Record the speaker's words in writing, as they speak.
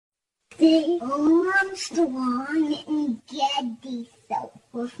The Armstrong and Getty show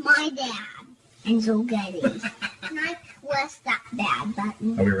with my dad and Joe Getty. And I pressed that bad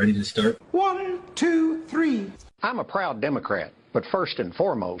button. Are we ready to start? 1, 2, 3. I'm a proud Democrat, but first and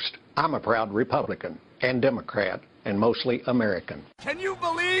foremost, I'm a proud Republican and Democrat and mostly American. Can you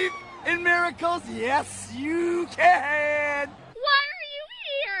believe in miracles? Yes, you can. Why are you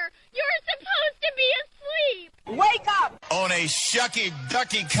here? You're supposed to be asleep. Wake up! On a shucky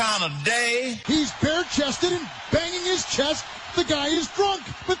ducky kind of day. He's bare-chested and banging his chest. The guy is drunk,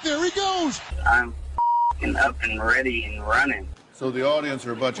 but there he goes. I'm up and ready and running. So the audience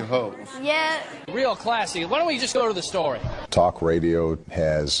are a bunch of hoes. Yeah. Real classy. Why don't we just go to the story? Talk radio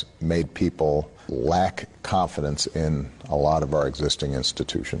has made people lack confidence in a lot of our existing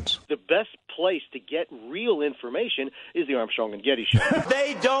institutions. The best place to get real information is the Armstrong and Getty Show.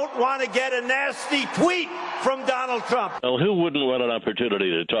 They don't want to get a nasty tweet from Donald Trump. Well, who wouldn't want an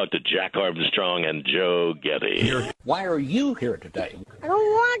opportunity to talk to Jack Armstrong and Joe Getty? Why are you here today? I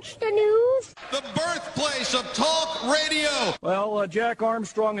don't watch the news. The birthplace of talk radio. Well, Jack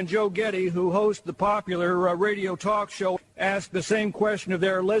Armstrong and Joe Getty, who host the popular radio talk show, asked the same question of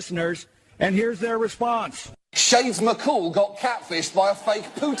their listeners, and here's their response. Shades McCool got catfished by a fake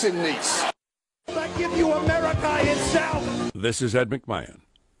Putin niece. I give you America itself. This is Ed McMahon.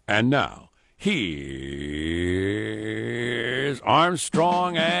 And now, here's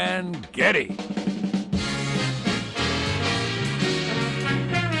Armstrong and Getty.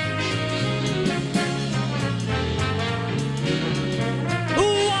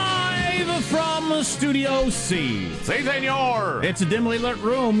 Live from Studio C. Si, senor. It's a dimly lit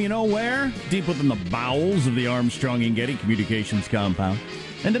room, you know where? Deep within the bowels of the Armstrong and Getty Communications compound.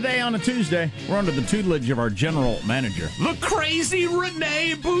 And today, on a Tuesday, we're under the tutelage of our general manager. The crazy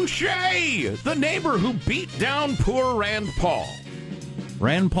Rene Boucher, the neighbor who beat down poor Rand Paul.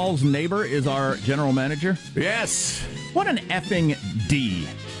 Rand Paul's neighbor is our general manager? Yes. What an effing D.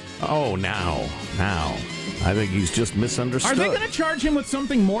 Oh, now. I think he's just misunderstood. Are they going to charge him with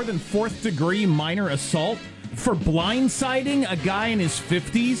something more than fourth-degree minor assault for blindsiding a guy in his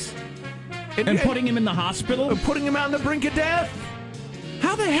 50s and putting him in the hospital? Putting him on the brink of death?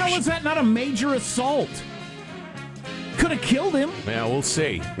 How the hell is that not a major assault? Could have killed him. Yeah, we'll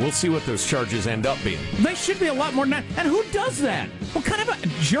see. We'll see what those charges end up being. They should be a lot more than that. And who does that? What kind of a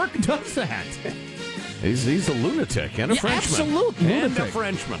jerk does that? He's a lunatic and a Frenchman. Absolute lunatic. And a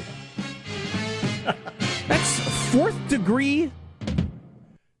Frenchman. That's fourth-degree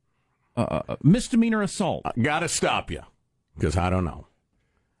misdemeanor assault. Gotta stop you, because I don't know.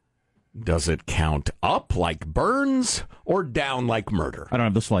 Does it count up like Burns or down like murder? I don't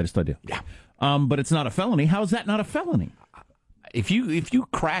have the slightest idea. Yeah. But it's not a felony. How is that not a felony? If you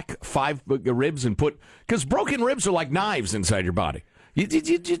crack 5 ribs and because broken ribs are like knives inside your body. You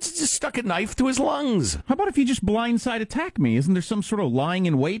just stuck a knife to his lungs. How about if you just blindside attack me? Isn't there some sort of lying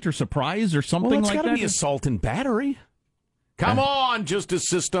in wait or surprise or something like that? It's got to be assault and battery. Come on, justice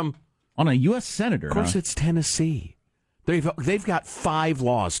system. On a U.S. senator. Of course, it's Tennessee. They've got 5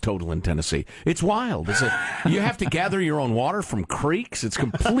 laws total in Tennessee. It's wild. You have to gather your own water from creeks. It's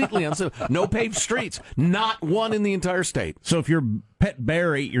completely unsafe. No paved streets. Not one in the entire state. So if your pet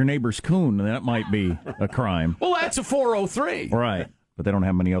bear ate your neighbor's coon, that might be a crime. Well, that's a 403. Right. But they don't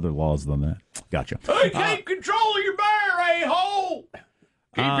have many other laws than that. Gotcha. Hey, keep control of your bear, a-hole!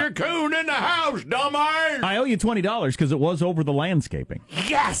 Keep your coon in the house, dumbass! I owe you $20 because it was over the landscaping.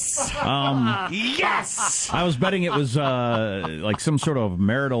 Yes! Yes! I was betting it was like some sort of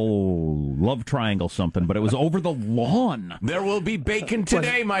marital love triangle something, but it was over the lawn. There will be bacon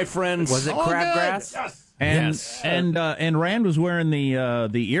today, my friends. Was it crabgrass? Yes. And Rand was wearing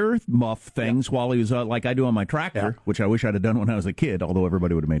the ear muff things while he was like I do on my tractor, which I wish I'd have done when I was a kid, although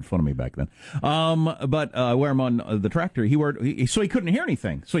everybody would have made fun of me back then. But I wear him on the tractor. So he couldn't hear anything.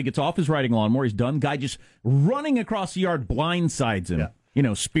 So he gets off his riding lawnmower. He's done. Guy just running across the yard, blindsides him.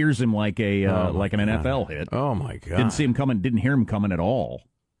 Yeah. Spears him like an NFL hit. Oh my God! Didn't see him coming. Didn't hear him coming at all.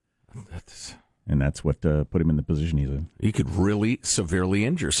 And that's what put him in the position he's in. He could really severely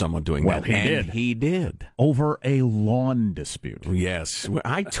injure someone doing that. He did. Over a lawn dispute. Yes.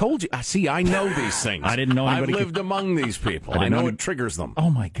 I told you. See, I know these things. I didn't know anybody I've lived among these people. I know it triggers them.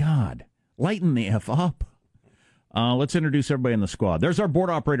 Oh, my God. Lighten the F up. Let's introduce everybody in the squad. There's our board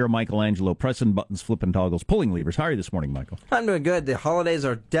operator, Michelangelo, pressing buttons, flipping toggles, pulling levers. How are you this morning, Michael? I'm doing good. The holidays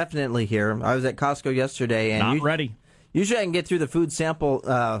are definitely here. I was at Costco yesterday. And Not ready. Usually I can get through the food sample,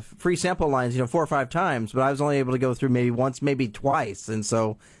 free sample lines, 4 or 5 times, but I was only able to go through maybe once, maybe twice, and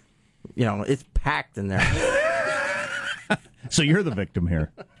so, it's packed in there. So you're the victim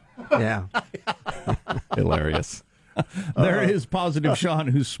here. Yeah. Hilarious. There is Positive Sean,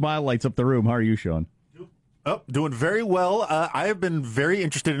 whose smile lights up the room. How are you, Sean? Oh, doing very well. I have been very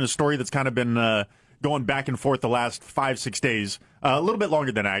interested in a story that's kind of been going back and forth the last 5-6 days, a little bit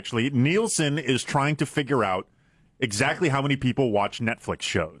longer than actually. Nielsen is trying to figure out exactly how many people watch Netflix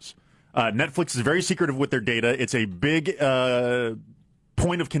shows. Netflix is very secretive with their data. It's a big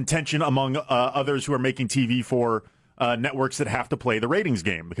point of contention among others who are making TV for networks that have to play the ratings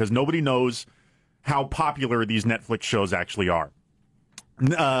game, because nobody knows how popular these Netflix shows actually are.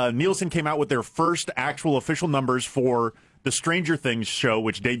 Nielsen came out with their first actual official numbers for the Stranger Things show,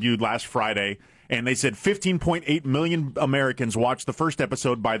 which debuted last Friday, and they said 15.8 million Americans watched the first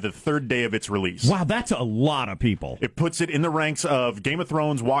episode by the third day of its release. Wow, that's a lot of people. It puts it in the ranks of Game of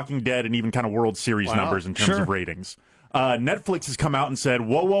Thrones, Walking Dead, and even kind of World Series numbers in terms of ratings. Netflix has come out and said,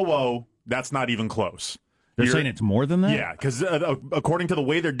 whoa, that's not even close. They're saying it's more than that? Yeah, because according to the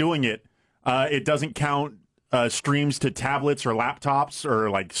way they're doing it, it doesn't count streams to tablets or laptops or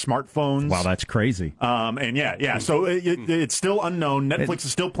like smartphones. Wow, that's crazy. So it's still unknown. Netflix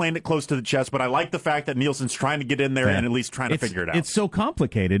is still playing it close to the chest, but I like the fact that Nielsen's trying to get in there and at least trying to figure it out. It's so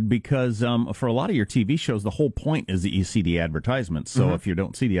complicated because for a lot of your TV shows, the whole point is that you see the advertisements. So if you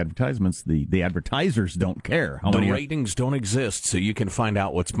don't see the advertisements, the advertisers don't care. The ratings don't exist, so you can find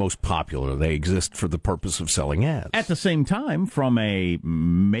out what's most popular. They exist for the purpose of selling ads. At the same time, from a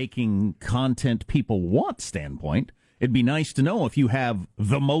making content people want standpoint, it'd be nice to know if you have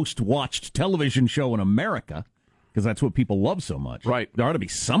the most watched television show in America, because that's what people love so much. Right. There ought to be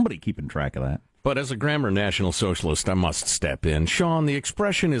somebody keeping track of that. But as a grammar National Socialist, I must step in. Sean, the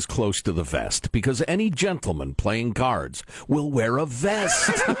expression is close to the vest, because any gentleman playing cards will wear a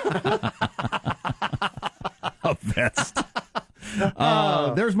vest. A vest.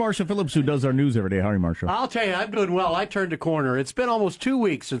 There's Marshall Phillips, who does our news every day. How are you, Marshall? I'll tell you, I'm doing well. I turned a corner. It's been almost 2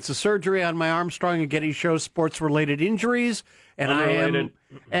 weeks since the surgery on my Armstrong and Getty Show sports-related injuries, and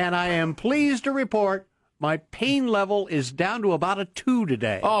I am pleased to report my pain level is down to about a 2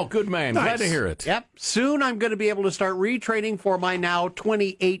 today. Oh, good man. Nice. Glad to hear it. Yep. Soon I'm going to be able to start retraining for my now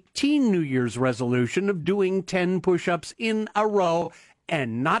 2018 New Year's resolution of doing 10 push-ups in a row,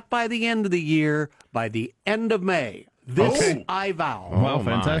 and not by the end of the year, by the end of May. This I vow. Wow,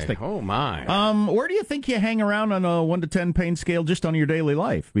 fantastic. Oh, my. Where do you think you hang around on a 1 to 10 pain scale just on your daily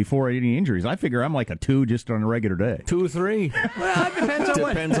life before any injuries? I figure I'm like a 2 just on a regular day. 2 or 3. Well, it depends on what.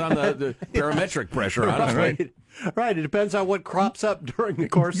 Depends on the barometric pressure, honestly. Right. It depends on what crops up during the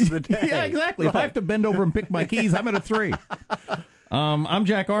course of the day. Yeah, exactly. If I have to bend over and pick my keys, I'm at a 3. I'm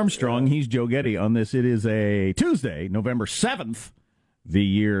Jack Armstrong. He's Joe Getty on this. It is a Tuesday, November 7th. The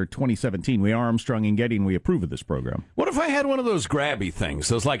year 2017. We are Armstrong and Getty, and we approve of this program. What if I had one of those grabby things,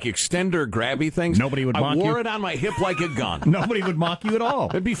 those like extender grabby things? Nobody would mock you. I wore it on my hip like a gun. Nobody would mock you at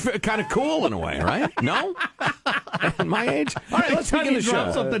all. It'd be kind of cool in a way, right? No? At my age? All right, let's begin the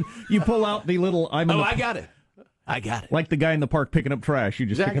show. Something, you pull out the little... I got it. Like the guy in the park picking up trash. You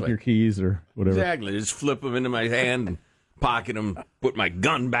just pick up your keys or whatever. Exactly. Just flip them into my hand and pocket them, put my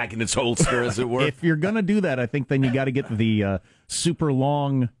gun back in its holster, as it were. If you're going to do that, I think then you got to get the super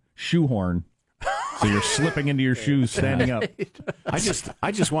long shoehorn, so you're slipping into your shoes standing up. I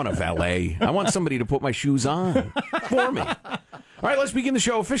just want a valet. I want somebody to put my shoes on for me. All right, let's begin the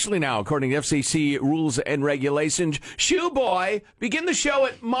show officially now, according to FCC rules and regulations. Shoe boy, begin the show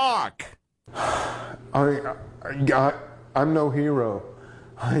at Mark. I'm no hero.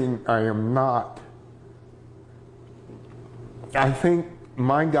 I am not. I think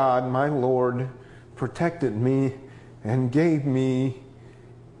my God, my Lord, protected me and gave me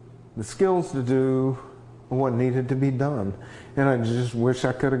the skills to do what needed to be done. And I just wish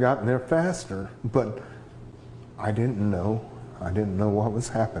I could have gotten there faster. But I didn't know. I didn't know what was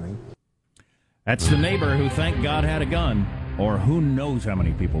happening. That's the neighbor who, thank God, had a gun. Or who knows how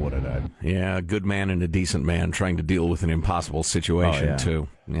many people would have died. Yeah, a good man and a decent man trying to deal with an impossible situation, too.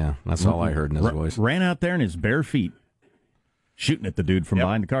 Yeah, that's all I heard in his voice. Ran out there in his bare feet, shooting at the dude from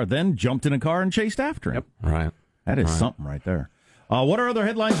behind the car, then jumped in a car and chased after him. Yep. Right. That is something right there. What are other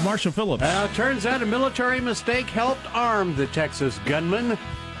headlines, Marshall Phillips? Turns out a military mistake helped arm the Texas gunman.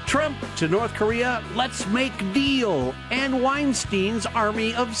 Trump to North Korea, let's make deal. And Weinstein's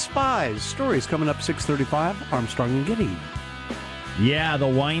army of spies. Stories coming up 6:35, Armstrong and Getty. Yeah, the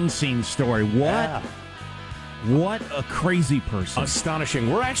Weinstein story. What? Yeah. What a crazy person.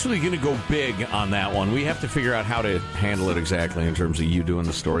 Astonishing. We're actually going to go big on that one. We have to figure out how to handle it exactly in terms of you doing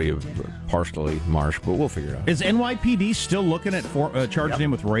the story of partially Marsh, but we'll figure it out. Is NYPD still looking at charging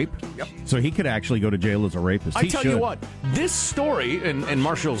him with rape? Yep. So he could actually go to jail as a rapist. I tell you what, this story, and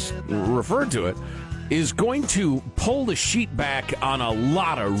Marshall's referred to it, is going to pull the sheet back on a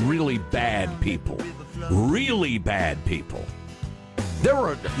lot of really bad people. really bad people. There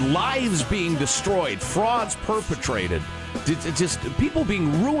were lives being destroyed, frauds perpetrated, just people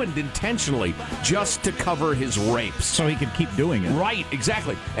being ruined intentionally just to cover his rapes. So he could keep doing it. Right,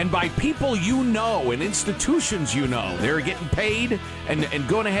 exactly. And by people you know and institutions you know, they're getting paid and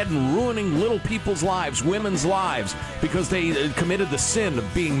going ahead and ruining little people's lives, women's lives, because they committed the sin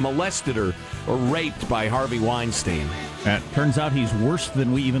of being molested or raped by Harvey Weinstein. It turns out he's worse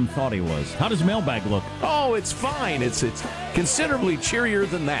than we even thought he was. How does mailbag look? Oh, it's fine. It's considerably cheerier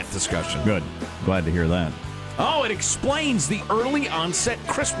than that discussion. Good. Glad to hear that. Oh, it explains the early onset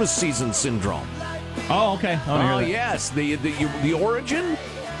Christmas season syndrome. Oh, okay. Oh, yes. The origin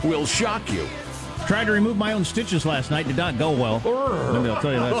will shock you. Tried to remove my own stitches last night. Did not go well. Maybe I'll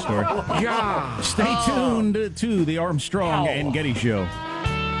tell you that story. God. Stay tuned to the Armstrong and Getty Show.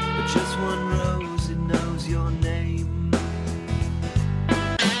 But just one rose, it knows your name.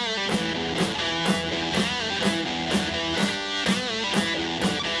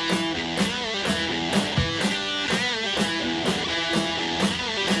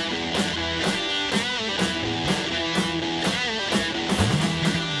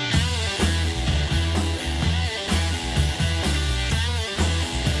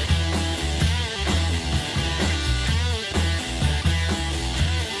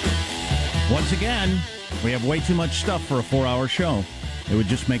 Once again, we have way too much stuff for a 4-hour show. It would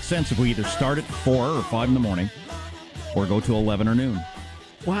just make sense if we either start at 4 or 5 in the morning or go to 11 or noon.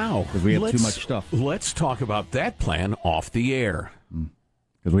 Wow. Because we have too much stuff. Let's talk about that plan off the air.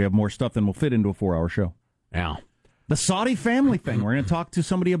 Because we have more stuff than will fit into a 4-hour show. Yeah. The Saudi family thing. We're going to talk to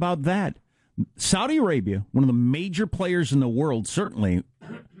somebody about that. Saudi Arabia, one of the major players in the world, certainly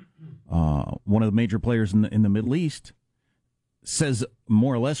one of the major players in the Middle East, says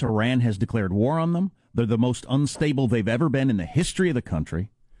more or less Iran has declared war on them. They're the most unstable they've ever been in the history of the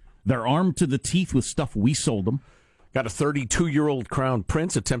country. They're armed to the teeth with stuff we sold them. Got a 32-year-old crown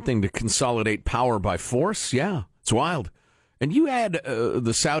prince attempting to consolidate power by force. Yeah, it's wild. And you add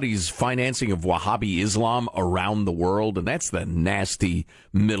the Saudis' financing of Wahhabi Islam around the world, and that's the nasty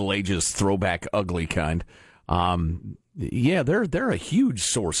Middle Ages throwback ugly kind. Yeah, they're a huge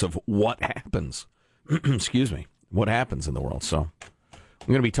source of what happens. Excuse me. What happens in the world. So I'm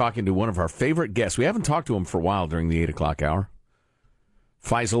going to be talking to one of our favorite guests. We haven't talked to him for a while during the 8 o'clock hour.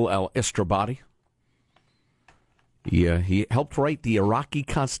 Faisal al-Istrabadi. He helped write the Iraqi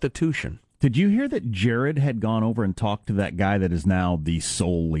Constitution. Did you hear that Jared had gone over and talked to that guy that is now the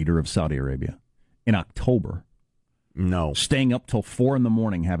sole leader of Saudi Arabia in October? No. Staying up till 4 in the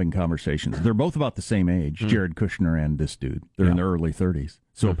morning having conversations. They're both about the same age, Jared Kushner and this dude. They're in their early 30s.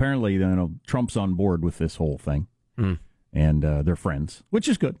 So apparently, Trump's on board with this whole thing. And they're friends, which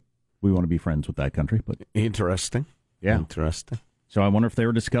is good. We want to be friends with that country. But interesting. Yeah. Interesting. So I wonder if they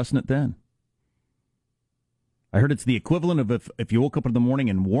were discussing it then. I heard it's the equivalent of if you woke up in the morning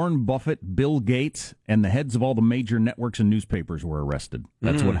and Warren Buffett, Bill Gates, and the heads of all the major networks and newspapers were arrested.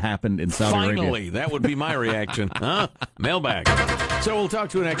 That's what happened in Saudi Arabia. Finally, that would be my reaction. Mailbag. So we'll talk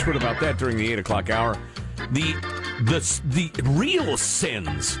to an expert about that during the 8 o'clock hour. The real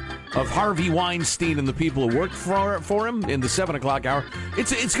sins of Harvey Weinstein and the people who worked for him in the 7 o'clock hour.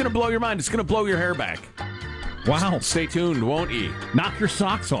 It's going to blow your mind. It's going to blow your hair back. Wow. Stay tuned, won't you? Knock your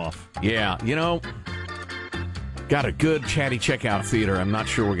socks off. Yeah, got a good chatty checkout theater. I'm not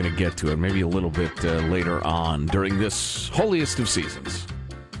sure we're going to get to it. Maybe a little bit later on during this holiest of seasons,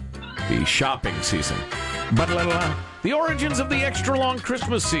 the shopping season. But the origins of the extra long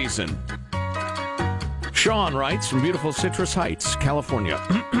Christmas season. Sean writes from beautiful Citrus Heights, California.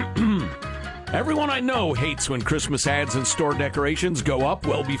 Everyone I know hates when Christmas ads and store decorations go up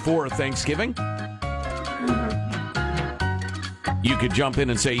well before Thanksgiving. You could jump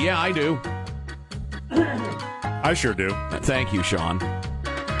in and say, yeah, I do. I sure do. Thank you, Sean.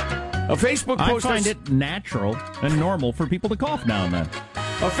 A Facebook post. I find it natural and normal for people to cough now and then.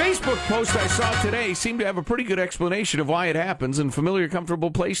 A Facebook post I saw today seemed to have a pretty good explanation of why it happens and familiar, comfortable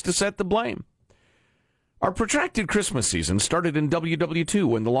place to set the blame. Our protracted Christmas season started in WW2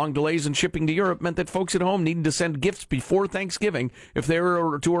 when the long delays in shipping to Europe meant that folks at home needed to send gifts before Thanksgiving if they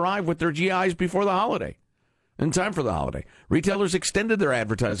were to arrive with their GIs before the holiday. In time for the holiday, retailers extended their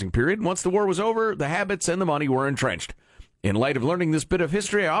advertising period, and once the war was over, the habits and the money were entrenched. In light of learning this bit of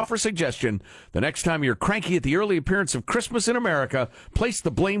history, I offer a suggestion. The next time you're cranky at the early appearance of Christmas in America, place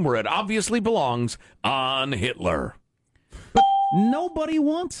the blame where it obviously belongs, on Hitler. But nobody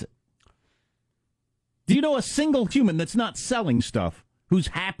wants it. Do you know a single human that's not selling stuff who's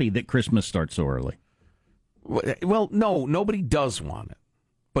happy that Christmas starts so early? Well, no, nobody does want it.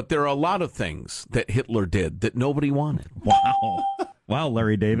 But there are a lot of things that Hitler did that nobody wanted. Wow. Wow,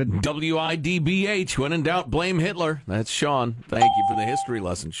 Larry David. WIDBH. When in doubt, blame Hitler. That's Sean. Thank you for the history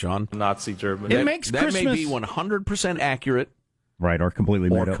lesson, Sean. Nazi Germany. It makes that Christmas... may be 100% accurate. Right, or completely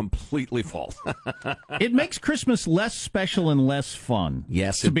made up. Completely false. It makes Christmas less special and less fun.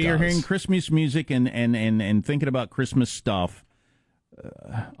 Yes, to be here hearing Christmas music and thinking about Christmas stuff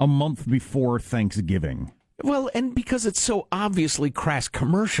a month before Thanksgiving. Well, and because it's so obviously crass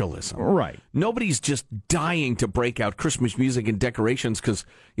commercialism. Right. Nobody's just dying to break out Christmas music and decorations because,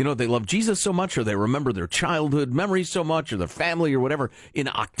 they love Jesus so much or they remember their childhood memories so much or their family or whatever in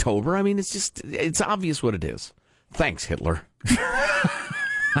October. I mean, it's obvious what it is. Thanks, Hitler.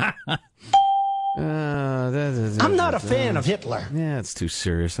 I'm not a fan of Hitler. Yeah, it's too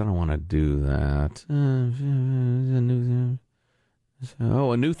serious. I don't want to do that.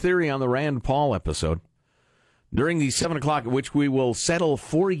 A new theory on the Rand Paul episode. During the 7 o'clock, at which we will settle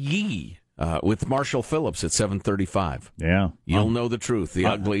for ye with Marshall Phillips at 7:35. Yeah. You'll know the truth, the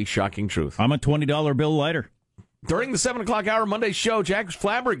ugly, shocking truth. I'm a $20 bill lighter. During the 7 o'clock hour Monday show, Jack was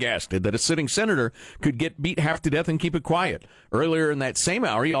flabbergasted that a sitting senator could get beat half to death and keep it quiet. Earlier in that same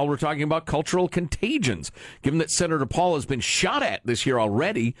hour, y'all were talking about cultural contagions. Given that Senator Paul has been shot at this year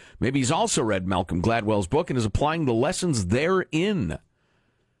already, maybe he's also read Malcolm Gladwell's book and is applying the lessons therein.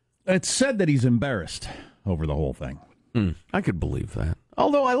 It's said that he's embarrassed over the whole thing. I could believe that.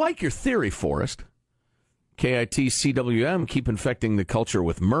 Although I like your theory, Forrest. KITCWM, keep infecting the culture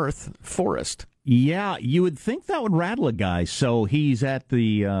with mirth. Forrest. Yeah, you would think that would rattle a guy. So he's at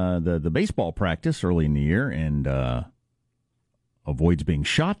the baseball practice early in the year and avoids being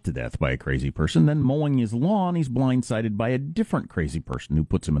shot to death by a crazy person. Then mowing his lawn, he's blindsided by a different crazy person who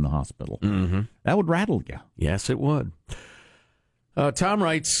puts him in the hospital. Mm-hmm. That would rattle you. Yes, it would. Tom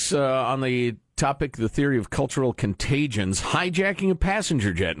writes on the topic, the theory of cultural contagions, hijacking a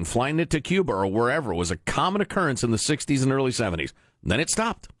passenger jet and flying it to Cuba or wherever was a common occurrence in the 60s and early 70s. Then it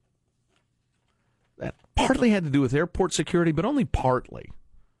stopped. That partly had to do with airport security, but only partly.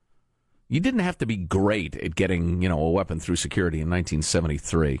 You didn't have to be great at getting, a weapon through security in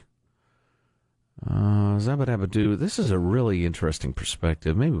 1973. Zabba-dabba-doo. This is a really interesting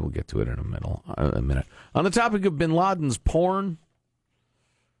perspective. Maybe we'll get to it in a minute. On the topic of bin Laden's porn,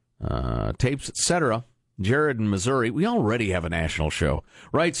 tapes, etc., Jared in Missouri, we already have a national show,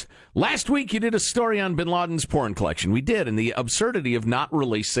 writes, last week you did a story on bin Laden's porn collection. We did, and the absurdity of not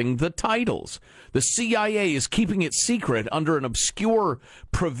releasing the titles. The CIA is keeping it secret under an obscure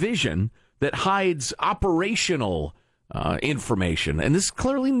provision that hides operational information. And this is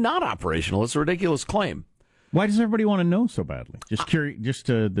clearly not operational. It's a ridiculous claim. Why does everybody want to know so badly? Just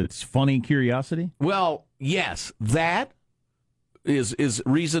that's funny curiosity? Well, yes, that is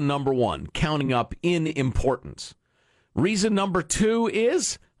reason number one, counting up in importance. Reason number two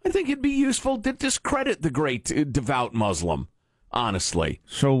is, I think it'd be useful to discredit the great devout Muslim, honestly.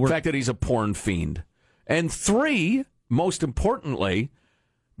 So the fact that he's a porn fiend. And three, most importantly,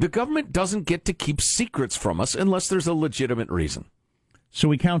 the government doesn't get to keep secrets from us unless there's a legitimate reason. So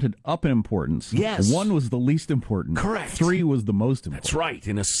we counted up in importance. Yes. 1 was the least important. Correct. 3 was the most important. That's right,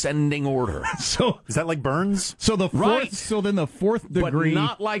 in ascending order. So is that like Burns? So the fourth, right. So then the fourth degree, but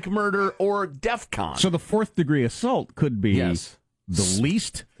not like murder or DEFCON. So the fourth degree assault could be the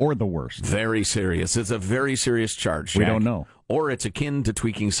least or the worst. Very serious. It's a very serious charge, Jack. We don't know. Or it's akin to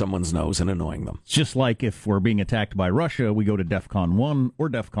tweaking someone's nose and annoying them. It's just like if we're being attacked by Russia, we go to DEFCON 1 or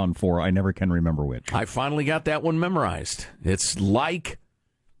DEFCON 4. I never can remember which. I finally got that one memorized. It's like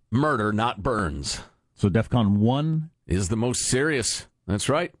murder, not Burns. So DEFCON 1 is the most serious. That's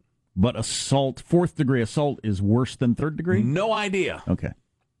right. But assault, fourth degree assault, is worse than third degree? No idea. Okay.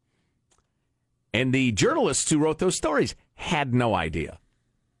 And the journalists who wrote those stories had no idea.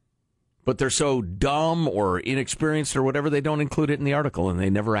 But they're so dumb or inexperienced or whatever, they don't include it in the article, and they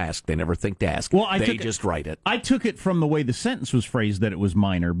never ask. They never think to ask. Well, they just write it. I took it from the way the sentence was phrased that it was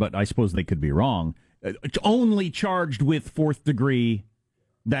minor, but I suppose they could be wrong. Only charged with fourth degree,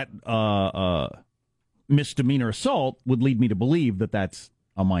 that misdemeanor assault would lead me to believe that that's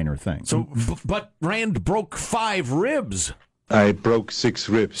a minor thing. So, but Rand broke 5 ribs. I broke 6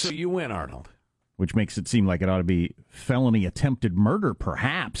 ribs. So you win, Arnold. Which makes it seem like it ought to be felony attempted murder,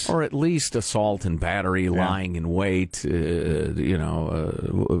 perhaps. Or at least assault and battery, lying in wait,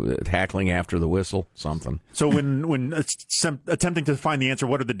 tackling after the whistle, something. So when attempting to find the answer,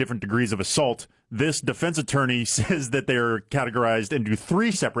 what are the different degrees of assault, this defense attorney says that they're categorized into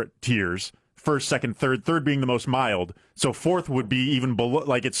 3 separate tiers. First, second, third being the most mild. So fourth would be even below,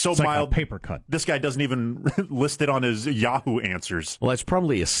 like it's like mild. A paper cut. This guy doesn't even list it on his Yahoo answers. Well, that's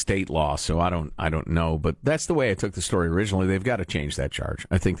probably a state law, so I don't know. But that's the way I took the story originally. They've got to change that charge.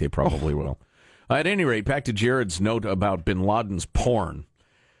 I think they probably will. At any rate, back to Jared's note about bin Laden's porn.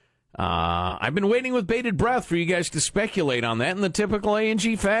 I've been waiting with bated breath for you guys to speculate on that in the typical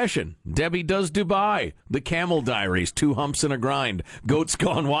A&G fashion. Debbie Does Dubai, The Camel Diaries, 2 Humps and a Grind, Goats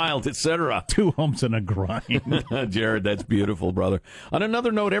Gone Wild, etc. 2 humps and a grind. Jared, that's beautiful, brother. On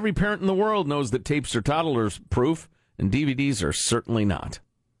another note, every parent in the world knows that tapes are toddlers proof, and DVDs are certainly not.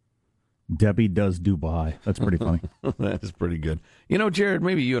 Debbie Does Dubai. That's pretty funny. That is pretty good. You know, Jared,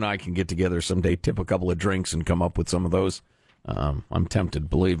 maybe you and I can get together someday, tip a couple of drinks, and come up with some of those. I'm tempted,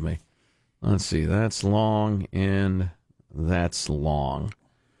 believe me. Let's see. That's long and that's long.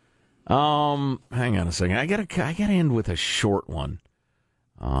 Hang on a second. I gotta end with a short one.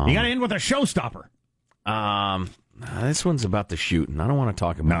 You gotta end with a showstopper. This one's about the shooting. I don't want to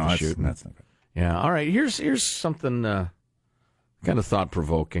talk about the shooting. That's not good. Yeah. All right. Here's something kind of thought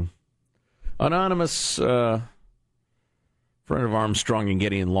provoking. Anonymous friend of Armstrong and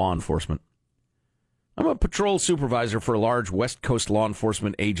Getty in law enforcement. I'm a patrol supervisor for a large West Coast law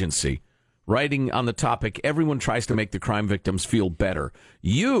enforcement agency. Writing on the topic, everyone tries to make the crime victims feel better.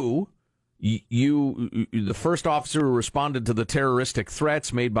 You, the first officer who responded to the terroristic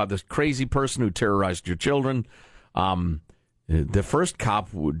threats made by this crazy person who terrorized your children, the first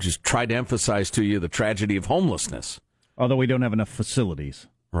cop would just try to emphasize to you the tragedy of homelessness. Although we don't have enough facilities.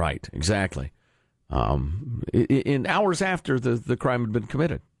 Right, exactly. In hours after the crime had been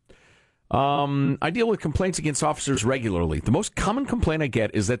committed. I deal with complaints against officers regularly. The most common complaint I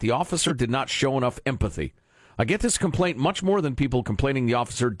get is that the officer did not show enough empathy. I get this complaint much more than people complaining the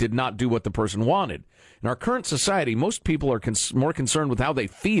officer did not do what the person wanted. In our current society, most people are more concerned with how they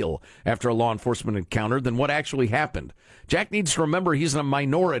feel after a law enforcement encounter than what actually happened. Jack needs to remember he's in a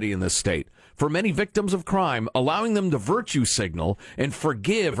minority in this state. For many victims of crime, allowing them to virtue signal and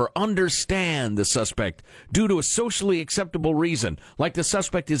forgive or understand the suspect due to a socially acceptable reason, like the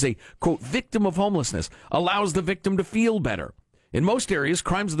suspect is a, quote, victim of homelessness, allows the victim to feel better. In most areas,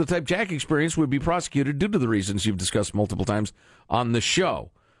 crimes of the type Jack experienced would be prosecuted due to the reasons you've discussed multiple times on the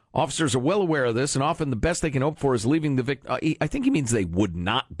show. Officers are well aware of this, and often the best they can hope for is leaving the victim. I think he means they would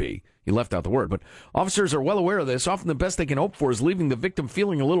not be. He left out the word. But officers are well aware of this. Often the best they can hope for is leaving the victim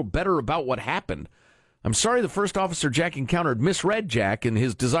feeling a little better about what happened. I'm sorry the first officer Jack encountered misread Jack in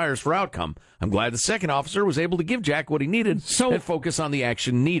his desires for outcome. I'm glad the second officer was able to give Jack what he needed and focus on the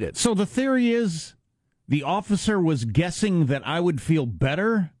action needed. So the theory is the officer was guessing that I would feel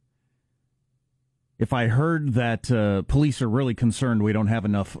better if I heard that police are really concerned we don't have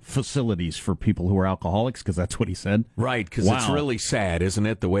enough facilities for people who are alcoholics, because that's what he said. Right, because It's really sad, isn't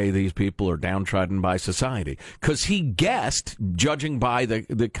it, the way these people are downtrodden by society? Because he guessed, judging by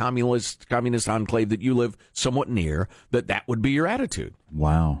the communist enclave that you live somewhat near, that would be your attitude.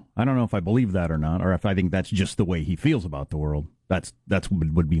 Wow. I don't know if I believe that or not, or if I think that's just the way he feels about the world. That's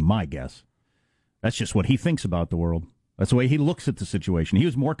would be my guess. That's just what he thinks about the world. That's the way he looks at the situation. He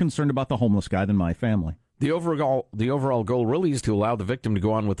was more concerned about the homeless guy than my family. The overall goal really is to allow the victim to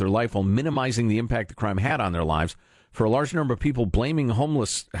go on with their life while minimizing the impact the crime had on their lives. For a large number of people, blaming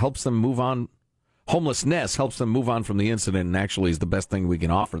homelessness helps them move on from the incident, and actually is the best thing we can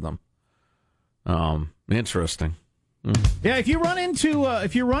offer them. Interesting. Yeah, if you run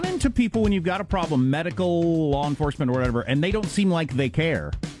into people when you've got a problem, medical, law enforcement, or whatever, and they don't seem like they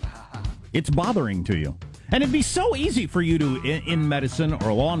care, it's bothering to you. And it'd be so easy for you to, in medicine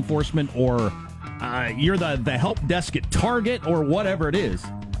or law enforcement, or you're the help desk at Target or whatever it is,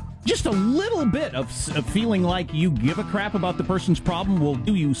 just a little bit of feeling like you give a crap about the person's problem will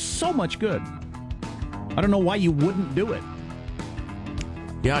do you so much good. I don't know why you wouldn't do it.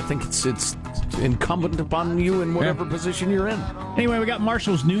 Yeah, I think it's incumbent upon you in whatever position you're in. Anyway, we got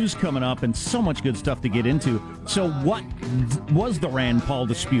Marshall's news coming up and so much good stuff to get into. So what was the Rand Paul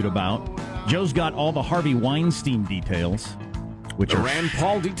dispute about? Joe's got all the Harvey Weinstein details. The Rand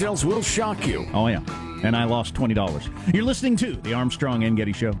Paul details will shock you. Oh, yeah. And I lost $20. You're listening to the Armstrong and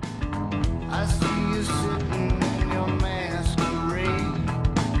Getty Show. I see you sitting in your masquerade.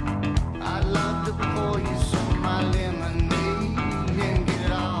 I'd love to pour you some of my lemonade and get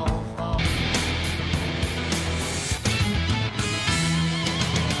it all off.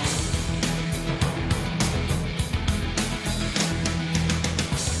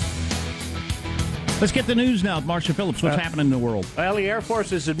 Let's get the news now with Marcia Phillips. What's happening in the world? Well, the Air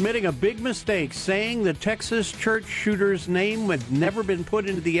Force is admitting a big mistake, saying the Texas church shooter's name had never been put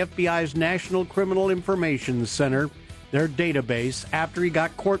into the FBI's National Criminal Information Center, their database, after he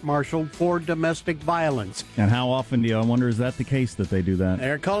got court-martialed for domestic violence. And how often, I wonder, is that the case that they do that?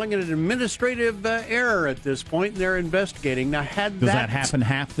 They're calling it an administrative error at this point, and they're investigating. Now, Does that happen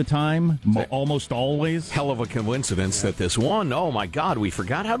half the time? Almost always? Hell of a coincidence that this one, oh my God, we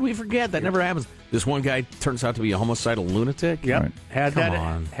forgot. How do we forget? That never happens. This one guy turns out to be a homicidal lunatic? Yep. Right.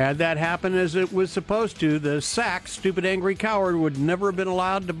 Had that happen as it was supposed to, the SAC, stupid angry coward, would never have been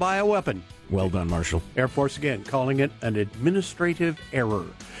allowed to buy a weapon. Well done, Marshall. Air Force again calling it an administrative error.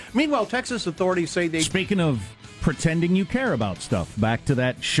 Meanwhile, Texas authorities say they... Speaking of pretending you care about stuff, back to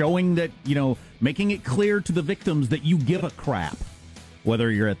that, showing that, making it clear to the victims that you give a crap.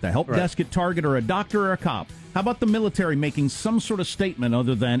 Whether you're at the help desk at Target or a doctor or a cop. How about the military making some sort of statement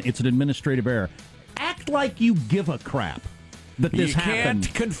other than it's an administrative error? Act like you give a crap that this happened.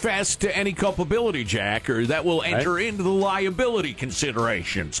 You can't confess to any culpability, Jack, or that will enter into the liability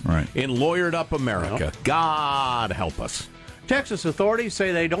considerations in lawyered up America. Well. God help us. Texas authorities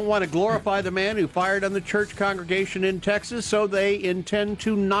say they don't want to glorify the man who fired on the church congregation in Texas, so they intend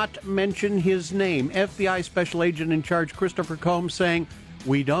to not mention his name. FBI Special Agent in Charge Christopher Combs saying,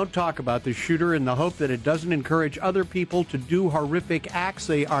 "We don't talk about the shooter in the hope that it doesn't encourage other people to do horrific acts.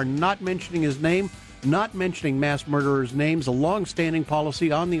 They are not mentioning his name, not mentioning mass murderers' names, a long-standing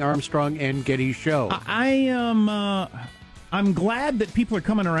policy on the Armstrong and Getty show." I'm glad that people are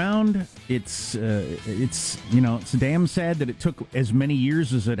coming around. It's damn sad that it took as many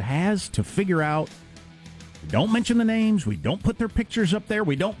years as it has to figure out. We don't mention the names. We don't put their pictures up there.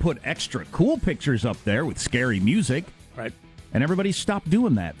 We don't put extra cool pictures up there with scary music. Right. And everybody stopped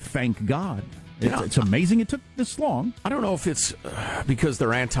doing that. Thank God. It's amazing it took this long. I don't know if it's because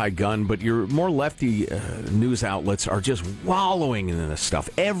they're anti-gun, but your more lefty news outlets are just wallowing in this stuff.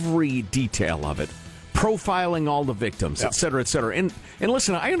 Every detail of it. Profiling all the victims, et cetera, et cetera. And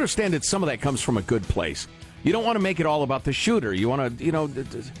listen, I understand that some of that comes from a good place. You don't want to make it all about the shooter. You want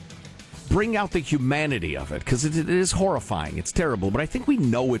to, bring out the humanity of it, because it is horrifying. It's terrible, but I think we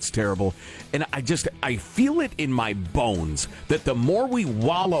know it's terrible. And I feel it in my bones that the more we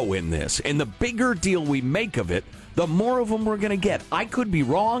wallow in this and the bigger deal we make of it, the more of them we're going to get. I could be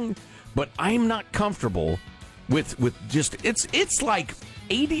wrong, but I'm not comfortable with just, it's like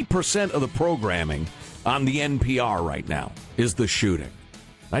 80% of the programming on the NPR right now is the shooting.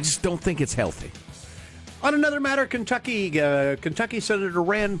 I just don't think it's healthy. On another matter, Kentucky Senator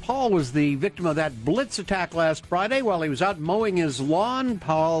Rand Paul was the victim of that blitz attack last Friday while he was out mowing his lawn.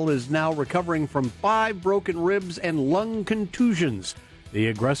 Paul is now recovering from 5 broken ribs and lung contusions. The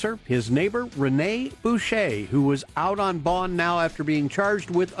aggressor, his neighbor, Rene Boucher, who was out on bond now after being charged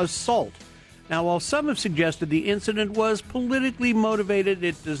with assault. Now, while some have suggested the incident was politically motivated,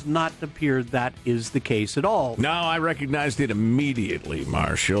 it does not appear that is the case at all. No, I recognized it immediately,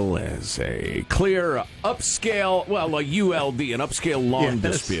 Marshall, as a clear upscale, a ULD, an upscale lawn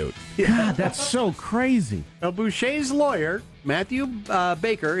dispute. God, that's so crazy. Now, Boucher's lawyer, Matthew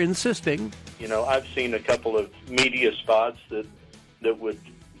Baker, insisting... I've seen a couple of media spots that would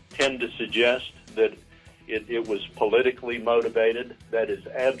tend to suggest that it was politically motivated. That is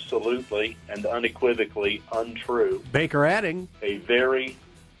absolutely and unequivocally untrue. Baker adding, a very,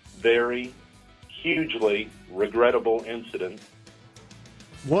 very hugely regrettable incident.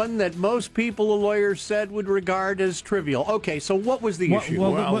 One that most people, the lawyers said, would regard as trivial. Okay, so what was the issue?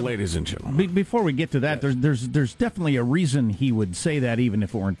 Well, ladies and gentlemen. Before we get to that, there's definitely a reason he would say that even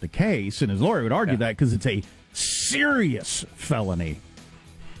if it weren't the case, and his lawyer would argue that because it's a serious felony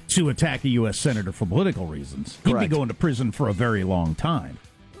to attack a U.S. senator for political reasons. He'd be going to prison for a very long time.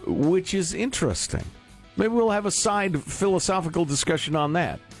 Which is interesting. Maybe we'll have a side philosophical discussion on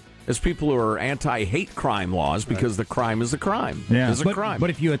that. As people who are anti-hate crime laws, because the crime is a crime. Yeah, it's a crime. But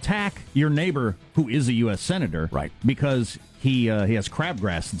if you attack your neighbor who is a U.S. senator, because he has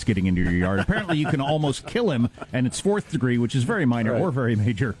crabgrass that's getting into your yard, apparently you can almost kill him, and it's 4th degree, which is very minor or very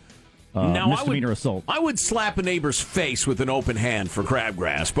major. Misdemeanor assault. I would slap a neighbor's face with an open hand for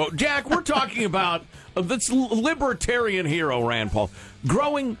crabgrass. But, Jack, we're talking about this libertarian hero, Rand Paul,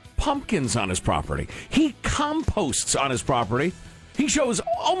 growing pumpkins on his property. He composts on his property. He shows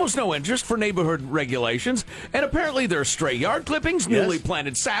almost no interest for neighborhood regulations. And apparently there are stray yard clippings, newly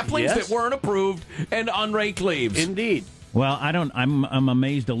planted saplings that weren't approved, and unraked leaves. Indeed. Well, I'm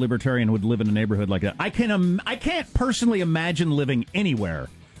amazed a libertarian would live in a neighborhood like that. I can't personally imagine living anywhere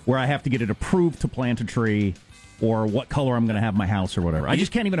where I have to get it approved to plant a tree or what color I'm going to have my house or whatever. I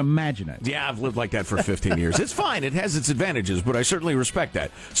just can't even imagine it. Yeah, I've lived like that for 15 years. It's fine. It has its advantages, but I certainly respect that.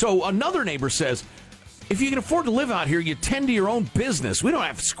 So another neighbor says, if you can afford to live out here, you tend to your own business. We don't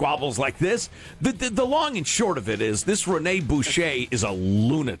have squabbles like this. The long and short of it is this Rene Boucher is a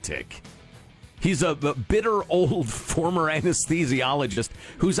lunatic. He's a bitter old former anesthesiologist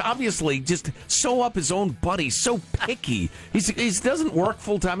who's obviously just so up his own butt. He's so picky. He doesn't work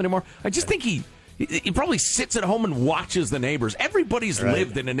full time anymore. I just think he He probably sits at home and watches the neighbors. Everybody's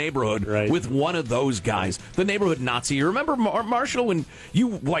lived in a neighborhood with one of those guys. The neighborhood Nazi. You remember, Marshall, when you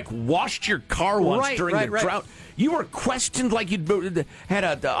washed your car once during the drought? You were questioned like you'd had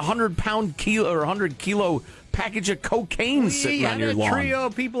a 100-pound kilo or 100-kilo package of cocaine sitting on your lawn. We had a trio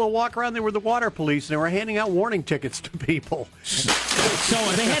of people who walk around. They were the water police, and they were handing out warning tickets to people. So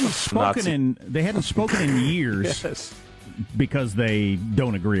they hadn't spoken in years. Yes. Because they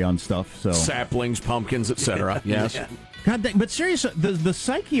don't agree on stuff. So saplings, pumpkins, etc. Yes. Yeah. God, but seriously, the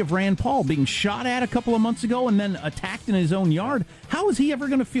psyche of Rand Paul being shot at a couple of months ago and then attacked in his own yard. How is he ever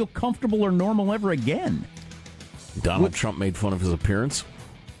going to feel comfortable or normal ever again? Donald Trump made fun of his appearance.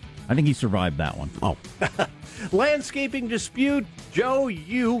 I think he survived that one. Oh. Landscaping dispute. Joe,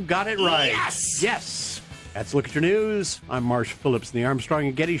 you got it right. Yes. Yes. That's Look at Your News. I'm Marsh Phillips, the Armstrong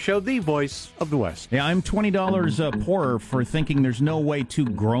and Getty Show, the voice of the West. Yeah, I'm $20 poorer for thinking there's no way two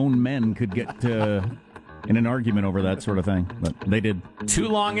grown men could get in an argument over that sort of thing. But they did. Too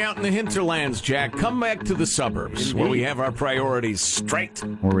long out in the hinterlands, Jack. Come back to the suburbs where we have our priorities straight.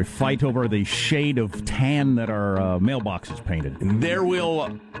 Where we fight over the shade of tan that our mailbox is painted. And there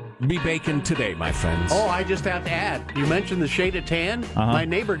will be bacon today, my friends. Oh, I just have to add, you mentioned the shade of tan. My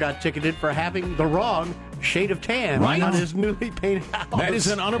neighbor got ticketed for having the wrong shade of tan on his newly painted house. That is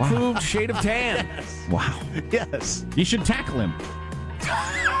an unapproved shade of tan. Yes. Wow. Yes. You should tackle him.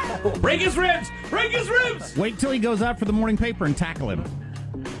 Break his ribs! Break his ribs! Wait till he goes out for the morning paper and tackle him.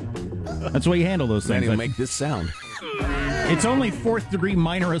 That's the way you handle those things. Then he'll make this sound. It's only 4th-degree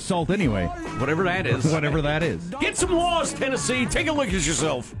minor assault anyway. Whatever that is. Whatever that is. Get some laws, Tennessee. Take a look at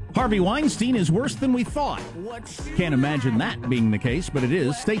yourself. Harvey Weinstein is worse than we thought. Can't imagine that being the case, but it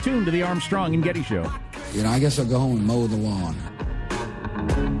is. Stay tuned to the Armstrong and Getty Show. You know, I guess I'll go home and mow the lawn.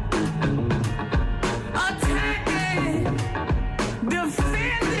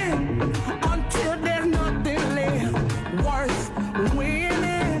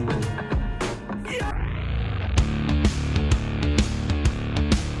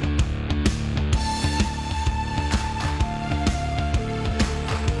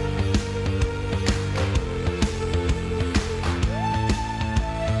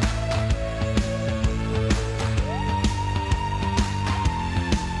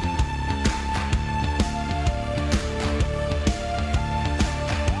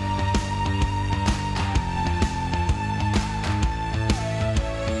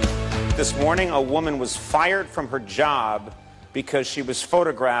 This morning, a woman was fired from her job because she was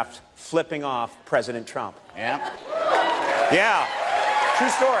photographed flipping off President Trump. Yeah. Yeah. True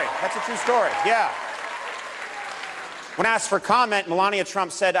story. That's a true story. Yeah. When asked for comment, Melania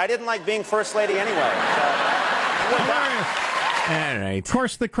Trump said, "I didn't like being first lady anyway." All right. Of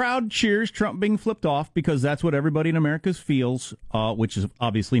course, the crowd cheers Trump being flipped off because that's what everybody in America feels, which is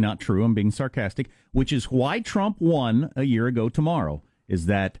obviously not true. I'm being sarcastic, which is why Trump won a year ago tomorrow, is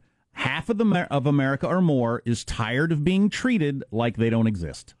that half of America or more is tired of being treated like they don't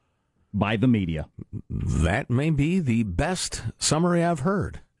exist by the media. That may be the best summary I've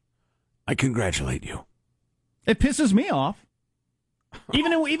heard. I congratulate you. It pisses me off,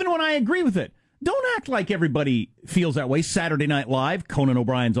 even when I agree with it. Don't act like everybody feels that way. Saturday Night Live, Conan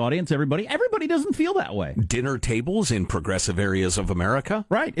O'Brien's audience, everybody doesn't feel that way. Dinner tables in progressive areas of America.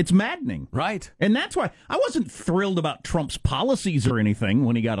 Right. It's maddening. Right. And that's why I wasn't thrilled about Trump's policies or anything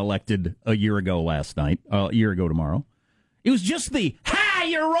when he got elected a year ago tomorrow. It was just the, ha,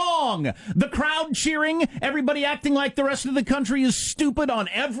 you're wrong. The crowd cheering, everybody acting like the rest of the country is stupid on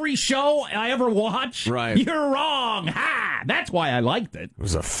every show I ever watch. Right. You're wrong. Ha. That's why I liked it. It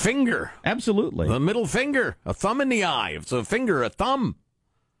was a finger. Absolutely. The middle finger. A thumb in the eye. It's a finger, a thumb.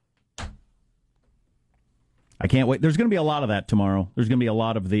 I can't wait. There's going to be a lot of that tomorrow. There's going to be a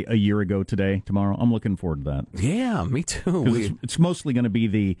lot of the a year ago today tomorrow. I'm looking forward to that. Yeah, me too. It's mostly going to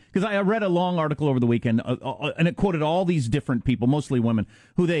be because I read a long article over the weekend, and it quoted all these different people, mostly women,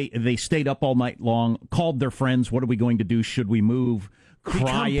 who they stayed up all night long, called their friends, what are we going to do? Should we move?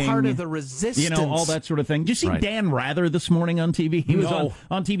 Crying. Become part of the resistance. All that sort of thing. Did you see Dan Rather this morning on TV? He was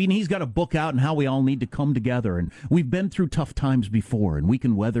on TV, and he's got a book out on how we all need to come together. And we've been through tough times before, and we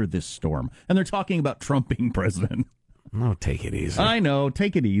can weather this storm. And they're talking about Trump being president. No, take it easy. I know.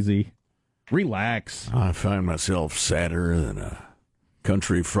 Take it easy. Relax. I find myself sadder than a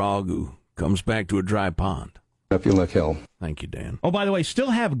country frog who comes back to a dry pond. I feel like hell. Thank you, Dan. Oh, by the way,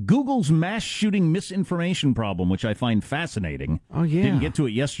 still have Google's mass shooting misinformation problem, which I find fascinating. Oh, yeah. Didn't get to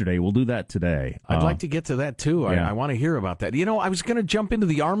it yesterday. We'll do that today. I'd like to get to that, too. Yeah. I want to hear about that. You know, I was going to jump into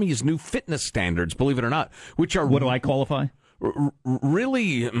the Army's new fitness standards, believe it or not, which are... What do I qualify?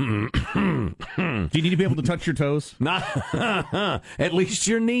 Really... Do you need to be able to touch your toes? Not at least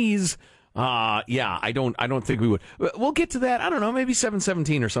your knees. Yeah, I don't think we would. We'll get to that. I don't know, maybe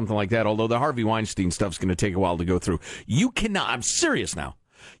 717 or something like that. Although the Harvey Weinstein stuff's going to take a while to go through. You cannot. I'm serious now.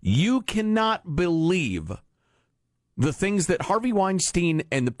 You cannot believe the things that Harvey Weinstein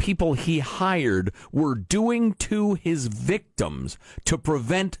and the people he hired were doing to his victims to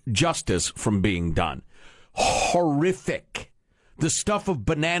prevent justice from being done. Horrific. The stuff of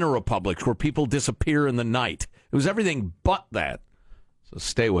banana republics where people disappear in the night. It was everything but that. So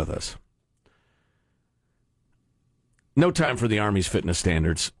stay with us. No time for the Army's fitness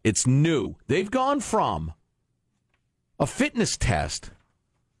standards. It's new. They've gone from a fitness test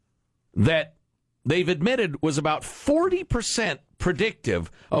that they've admitted was about 40%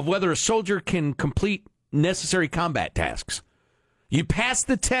 predictive of whether a soldier can complete necessary combat tasks. You pass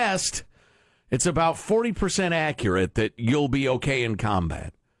the test, it's about 40% accurate that you'll be okay in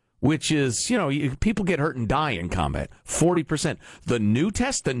combat, which is, people get hurt and die in combat. 40%. The new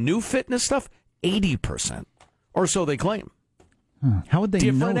test, the new fitness stuff, 80%. Or so they claim. How would they know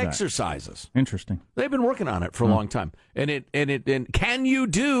that? Different exercises. Interesting. They've been working on it for a long time. And can you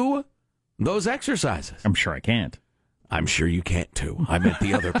do those exercises? I'm sure I can't. I'm sure you can't too. I meant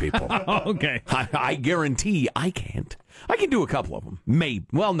the other people. Okay. I guarantee I can't. I can do a couple of them. Maybe.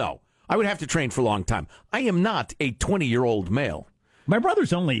 Well, no. I would have to train for a long time. I am not a 20-year-old male. My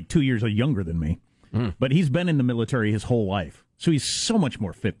brother's only 2 years younger than me, but he's been in the military his whole life. So he's so much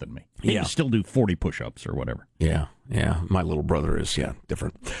more fit than me. He can still do 40 push-ups or whatever. Yeah. My little brother is,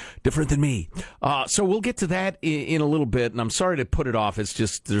 different than me. So we'll get to that in a little bit, and I'm sorry to put it off. It's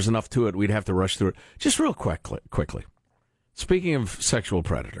just there's enough to it. We'd have to rush through it. Just real quickly. Speaking of sexual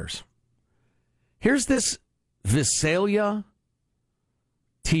predators, here's this Visalia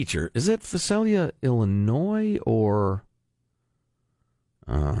teacher. Is it Visalia, Illinois, or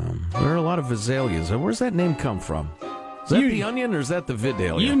there are a lot of Visalias. Where's that name come from? Is that the Onion or is that the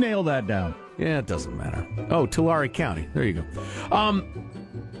Vidalia? You nail that down. Yeah, it doesn't matter. Oh, Tulare County. There you go.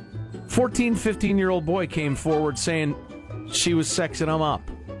 14, 15-year-old boy came forward saying she was sexing him up.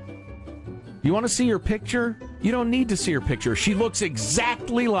 You want to see her picture? You don't need to see her picture. She looks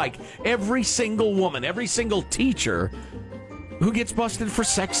exactly like every single woman, every single teacher who gets busted for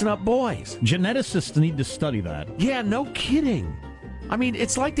sexing up boys. Geneticists need to study that. Yeah, no kidding. I mean,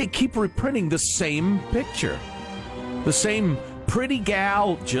 it's like they keep reprinting the same picture. The same pretty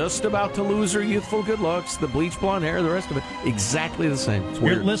gal just about to lose her youthful good looks, the bleach blonde hair, the rest of it, exactly the same. It's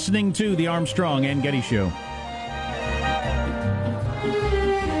weird. You're listening to the Armstrong and Getty Show.